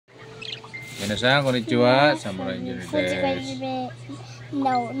Minasan, konnichiwa. Samurai engineer desu.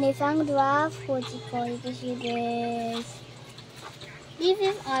 No, Nifangdwa, Fujiko, this is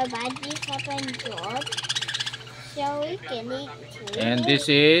our Budgies Peppa and George. Shall we get it? And this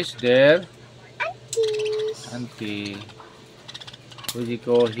is their Auntie. auntie.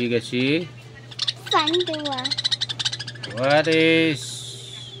 Fujiko Higashi. Fangdwa. What is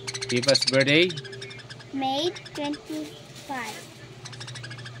Pippa's birthday? May 25.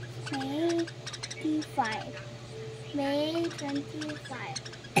 May 25.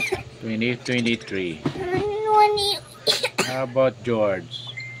 2023. How about George?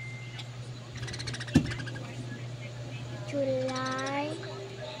 July.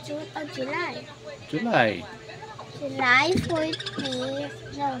 July. July 14.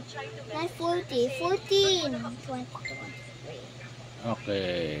 No, not 14. 14. 2023.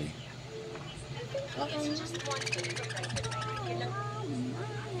 Okay.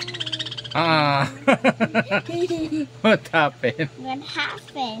 What happened? What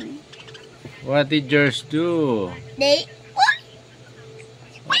happened? What did yours do? They what?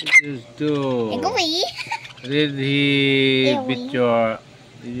 What did yours do? Go Did he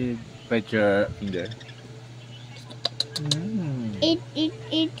bite your finger? It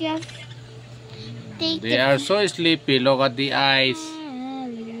just take They are so sleepy. Look at the eyes.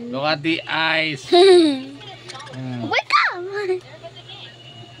 Look at the eyes. Wake up!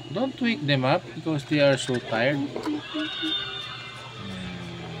 Don't wake them up because they are so tired.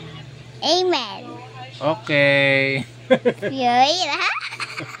 Amen. Okay.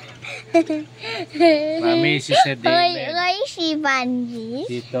 Mommy, she said amen. Why is she Budgies?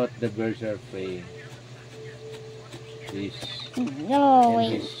 She thought the birds are praying. No.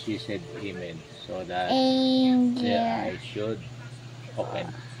 And she said amen. So that Angel. their eyes should open.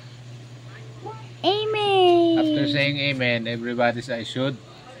 Amen. After saying amen, everybody's eyes should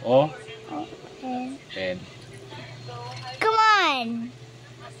Okay. open. Come on.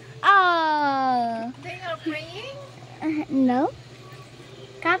 Oh. They are praying? No.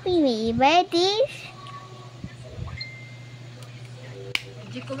 Copy me. Where this?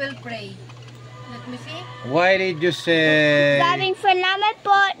 Jiko will pray. Let me see. Why did you say? Maraming salamat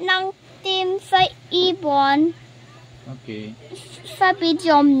po ng team sa Ibon Okay. sa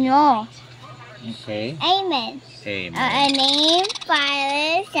video nyo. Okay. Amen. Amen. Name,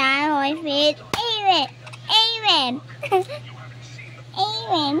 Father, Son, Holy Spirit. Amen. Amen.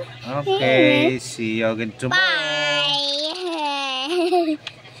 Amen. Okay. See you again tomorrow. Bye.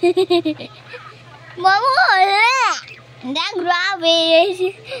 Mama, that grabe.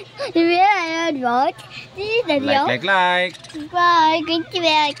 This is the Like. Bye. Good to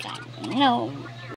be. No.